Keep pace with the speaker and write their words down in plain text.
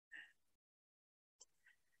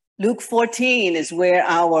Luke 14 is where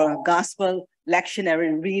our gospel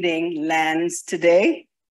lectionary reading lands today.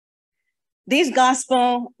 These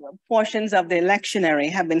gospel portions of the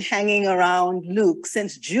lectionary have been hanging around Luke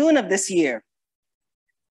since June of this year.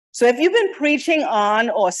 So if you've been preaching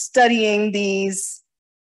on or studying these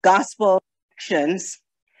gospel sections,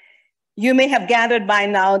 you may have gathered by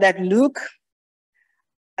now that Luke,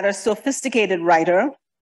 a sophisticated writer,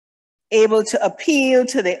 able to appeal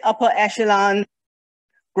to the upper echelon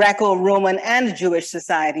Greco-Roman and Jewish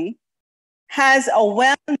society, has a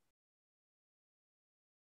well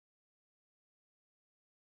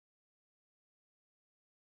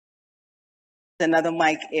another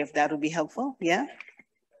mic if that would be helpful. Yeah.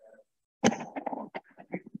 I'll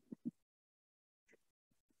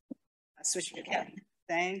switch to Kevin.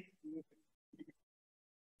 Thank you.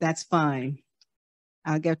 That's fine.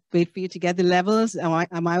 I'll wait for you to get the levels. Am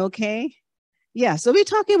I okay? Yeah, so we're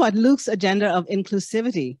talking about Luke's agenda of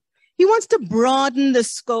inclusivity. He wants to broaden the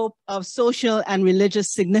scope of social and religious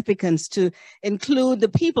significance to include the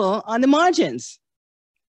people on the margins.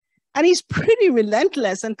 And he's pretty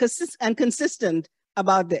relentless and consistent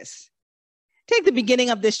about this. Take the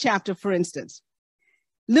beginning of this chapter, for instance.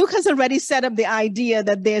 Luke has already set up the idea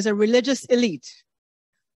that there's a religious elite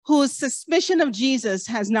whose suspicion of Jesus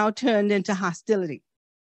has now turned into hostility.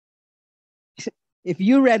 If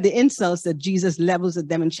you read the insults that Jesus levels at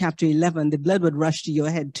them in chapter 11, the blood would rush to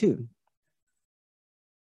your head too.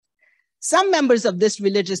 Some members of this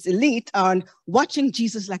religious elite are watching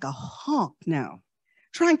Jesus like a hawk now,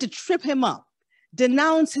 trying to trip him up,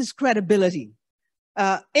 denounce his credibility,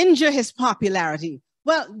 injure his popularity.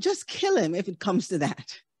 Well, just kill him if it comes to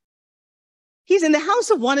that. He's in the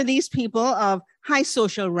house of one of these people of high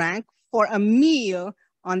social rank for a meal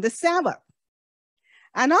on the Sabbath.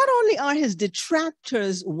 And not only are his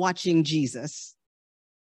detractors watching Jesus,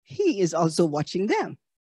 he is also watching them.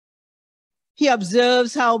 He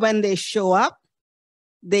observes how when they show up,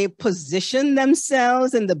 they position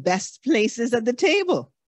themselves in the best places at the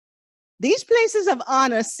table. These places of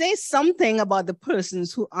honor say something about the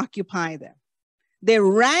persons who occupy them. They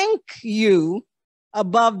rank you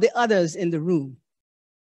above the others in the room.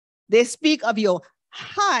 They speak of your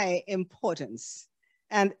high importance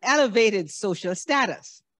and elevated social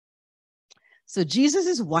status. So Jesus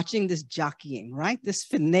is watching this jockeying, right? This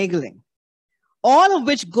finagling, all of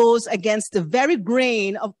which goes against the very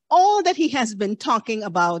grain of all that he has been talking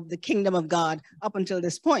about the kingdom of God up until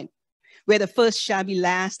this point, where the first shall be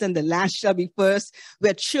last and the last shall be first,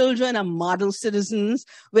 where children are model citizens,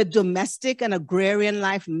 where domestic and agrarian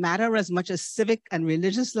life matter as much as civic and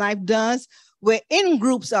religious life does, where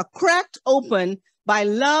in-groups are cracked open by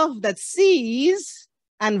love that sees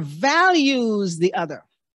and values the other.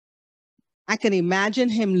 I can imagine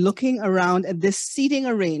him looking around at this seating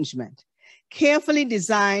arrangement, carefully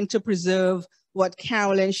designed to preserve what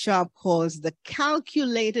Carolyn Sharp calls the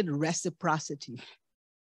calculated reciprocity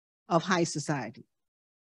of high society.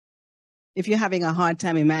 If you're having a hard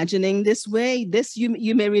time imagining this way,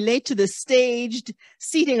 you may relate to the staged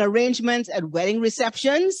seating arrangements at wedding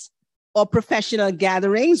receptions or professional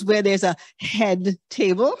gatherings where there's a head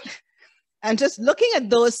table. And just looking at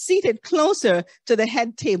those seated closer to the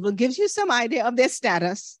head table gives you some idea of their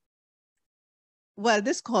status. Well,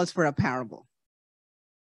 this calls for a parable.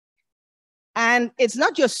 And it's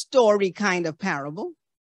not your story kind of parable.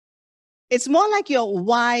 It's more like your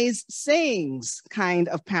wise sayings kind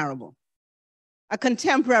of parable. A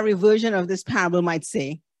contemporary version of this parable might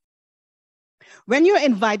say, when you're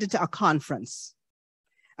invited to a conference,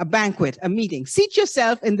 a banquet, a meeting, seat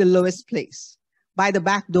yourself in the lowest place, by the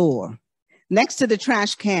back door, next to the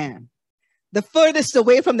trash can, the furthest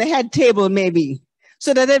away from the head table maybe,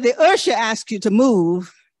 so that if the usher asks you to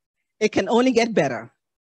move, it can only get better.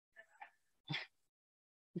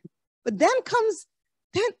 But then comes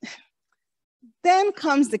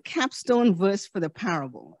the capstone verse for the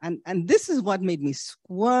parable. And this is what made me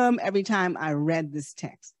squirm every time I read this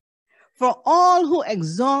text. For all who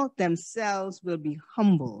exalt themselves will be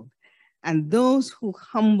humbled, and those who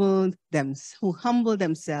humble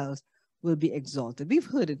themselves will be exalted. We've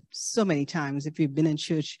heard it so many times if you've been in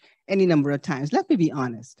church any number of times. Let me be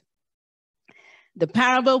honest. The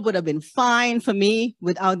parable would have been fine for me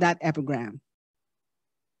without that epigram.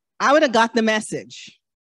 I would have got the message.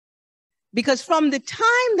 Because from the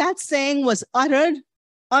time that saying was uttered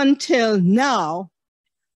until now,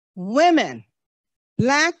 women,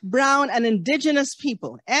 Black, brown, and indigenous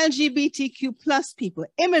people, LGBTQ plus people,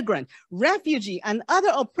 immigrant, refugee, and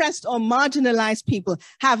other oppressed or marginalized people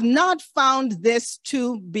have not found this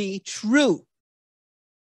to be true.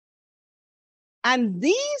 And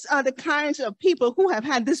these are the kinds of people who have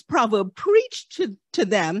had this proverb preached to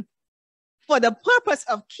them for the purpose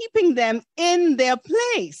of keeping them in their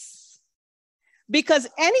place, because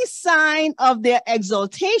any sign of their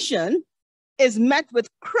exaltation is met with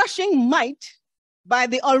crushing might by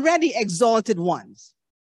the already exalted ones.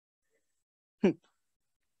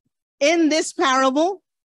 In this parable,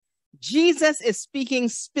 Jesus is speaking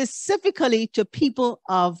specifically to people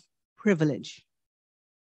of privilege.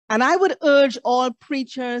 And I would urge all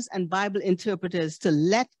preachers and Bible interpreters to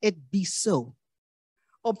let it be so.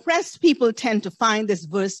 Oppressed people tend to find this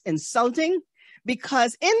verse insulting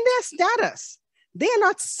because in their status, they are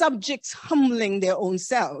not subjects humbling their own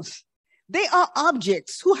selves. They are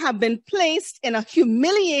objects who have been placed in a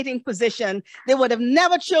humiliating position they would have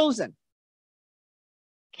never chosen.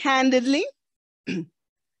 Candidly,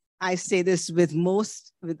 I say this with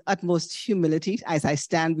utmost humility as I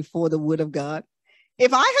stand before the word of God.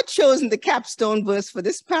 If I had chosen the capstone verse for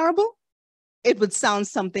this parable, it would sound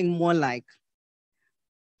something more like,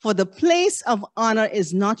 "For the place of honor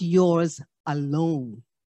is not yours alone.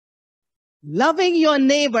 Loving your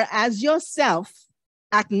neighbor as yourself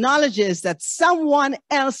acknowledges that someone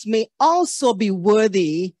else may also be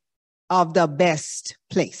worthy of the best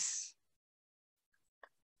place."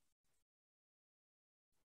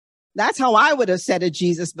 That's how I would have said it,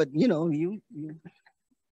 Jesus, but you.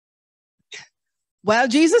 Well,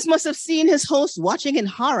 Jesus must have seen his host watching in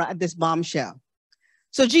horror at this bombshell.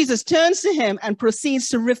 So Jesus turns to him and proceeds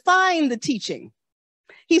to refine the teaching.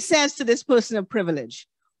 He says to this person of privilege,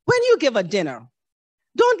 when you give a dinner,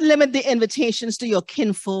 don't limit the invitations to your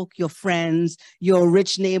kinfolk, your friends, your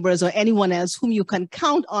rich neighbors, or anyone else whom you can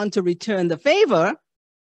count on to return the favor.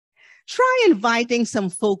 Try inviting some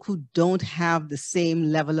folk who don't have the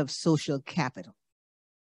same level of social capital,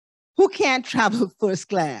 who can't travel first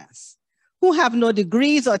class, who have no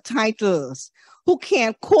degrees or titles, who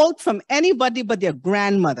can't quote from anybody but their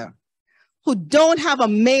grandmother, who don't have a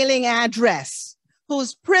mailing address,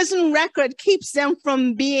 whose prison record keeps them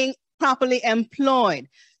from being properly employed.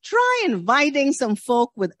 Try inviting some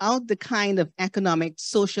folk without the kind of economic,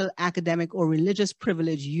 social, academic, or religious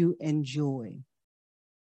privilege you enjoy,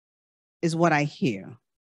 is what I hear.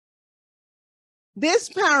 This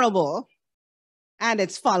parable and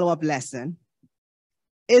its follow-up lesson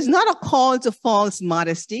is not a call to false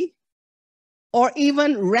modesty or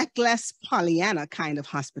even reckless Pollyanna kind of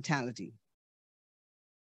hospitality.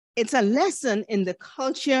 It's a lesson in the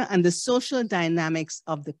culture and the social dynamics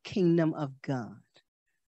of the kingdom of God,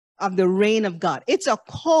 of the reign of God. It's a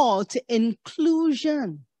call to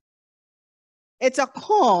inclusion. It's a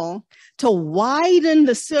call to widen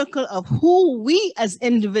the circle of who we as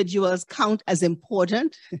individuals count as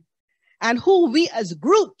important and who we as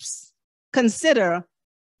groups consider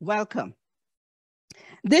welcome.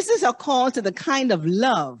 This is a call to the kind of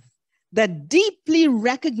love that deeply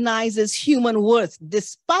recognizes human worth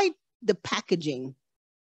despite the packaging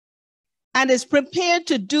and is prepared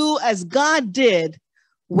to do as God did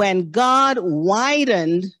when God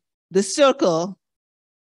widened the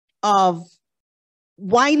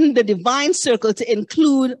divine circle to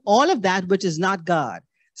include all of that which is not God,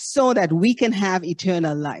 so that we can have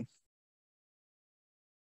eternal life.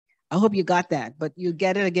 I hope you got that, but you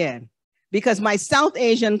get it again. Because my South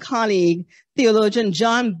Asian colleague, theologian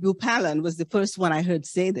John Buchanan, was the first one I heard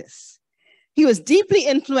say this. He was deeply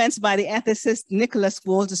influenced by the ethicist Nicholas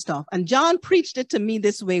Wolterstorff, and John preached it to me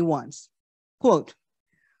this way once. Quote,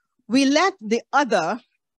 "We let the other,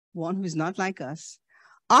 one who's not like us,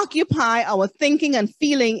 occupy our thinking and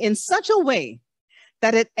feeling in such a way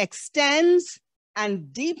that it extends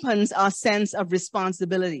and deepens our sense of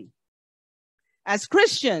responsibility. As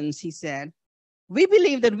Christians," he said, "we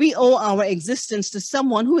believe that we owe our existence to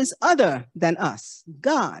someone who is other than us,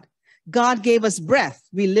 God. God gave us breath.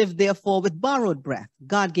 We live, therefore, with borrowed breath.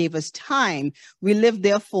 God gave us time. We live,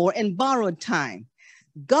 therefore, in borrowed time.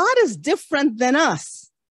 God is different than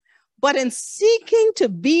us. But in seeking to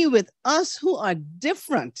be with us who are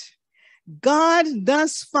different, God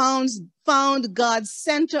thus found God's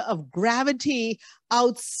center of gravity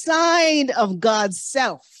outside of God's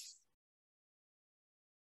self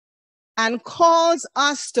and calls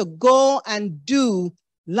us to go and do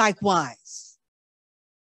likewise."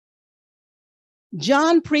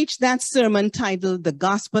 John preached that sermon titled "The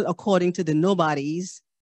Gospel According to the Nobodies"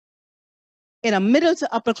 in a middle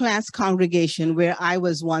to upper class congregation where I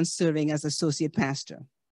was once serving as associate pastor.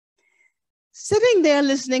 Sitting there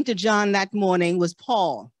listening to John that morning was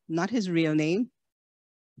Paul, not his real name.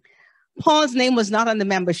 Paul's name was not on the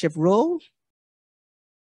membership roll.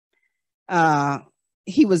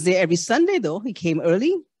 He was there every Sunday, though. He came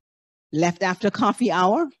early, left after coffee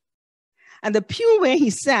hour. And the pew where he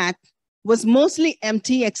sat was mostly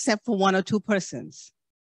empty except for one or two persons.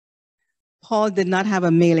 Paul did not have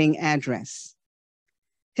a mailing address.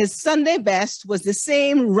 His Sunday best was the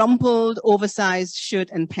same rumpled, oversized shirt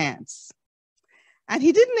and pants. And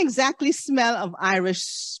he didn't exactly smell of Irish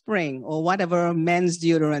Spring or whatever men's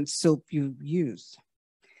deodorant soap you use.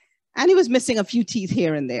 And he was missing a few teeth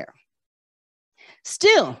here and there.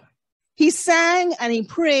 Still, he sang and he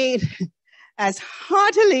prayed as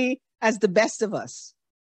heartily as the best of us.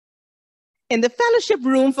 In the fellowship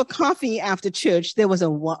room for coffee after church, there was a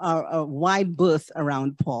wide berth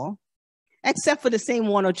around Paul, except for the same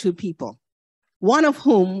one or two people, one of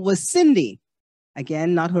whom was Cindy,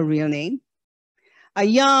 again, not her real name, a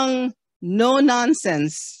young,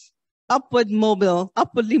 no-nonsense, upwardly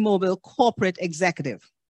mobile corporate executive.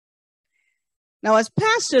 Now, as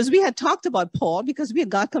pastors, we had talked about Paul because we had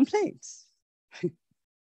got complaints.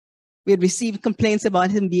 We had received complaints about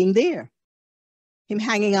him being there, him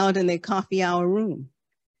hanging out in the coffee hour room.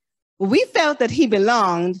 We felt that he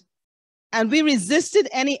belonged, and we resisted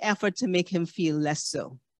any effort to make him feel less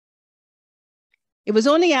so. It was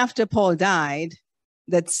only after Paul died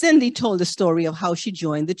that Cindy told the story of how she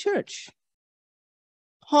joined the church.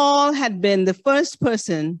 Paul had been the first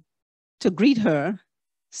person to greet her,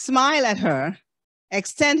 smile at her,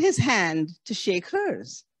 extend his hand to shake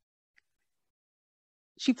hers.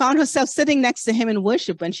 She found herself sitting next to him in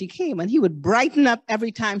worship when she came, and he would brighten up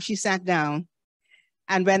every time she sat down.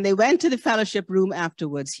 And when they went to the fellowship room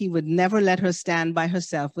afterwards, he would never let her stand by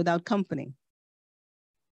herself without company.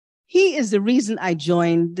 He is the reason I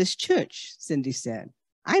joined this church, Cindy said.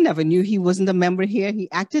 I never knew he wasn't a member here. He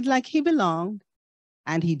acted like he belonged,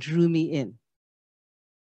 and he drew me in.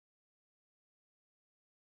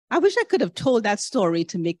 I wish I could have told that story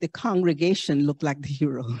to make the congregation look like the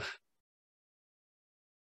hero.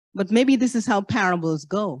 But maybe this is how parables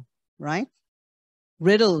go, right?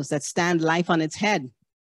 Riddles that stand life on its head,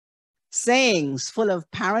 sayings full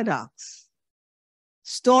of paradox,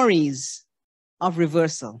 stories of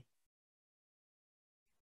reversal.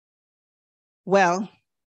 Well,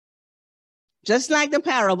 just like the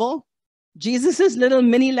parable, Jesus's little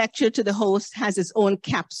mini lecture to the host has its own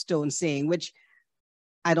capstone saying, which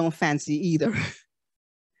I don't fancy either.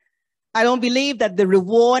 I don't believe that the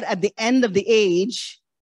reward at the end of the age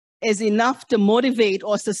is enough to motivate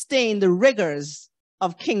or sustain the rigors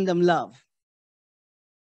of kingdom love.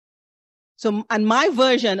 So, and my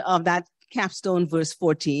version of that capstone, verse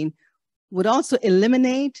 14, would also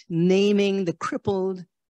eliminate naming the crippled,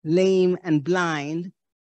 lame, and blind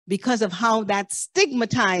because of how that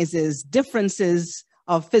stigmatizes differences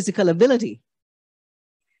of physical ability.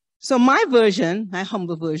 So my version, my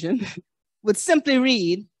humble version, would simply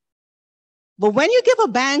read, but when you give a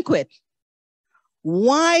banquet,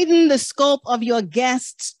 widen the scope of your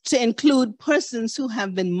guests to include persons who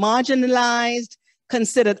have been marginalized,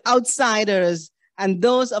 considered outsiders, and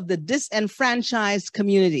those of the disenfranchised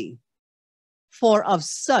community. For of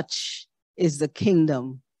such is the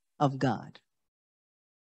kingdom of God.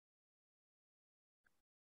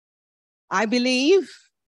 I believe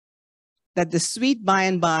that the sweet by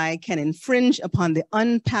and by can infringe upon the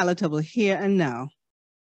unpalatable here and now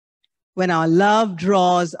when our love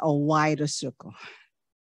draws a wider circle,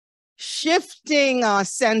 shifting our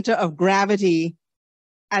center of gravity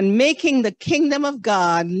and making the kingdom of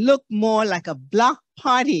God look more like a block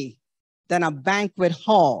party than a banquet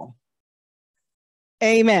hall.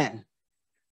 Amen.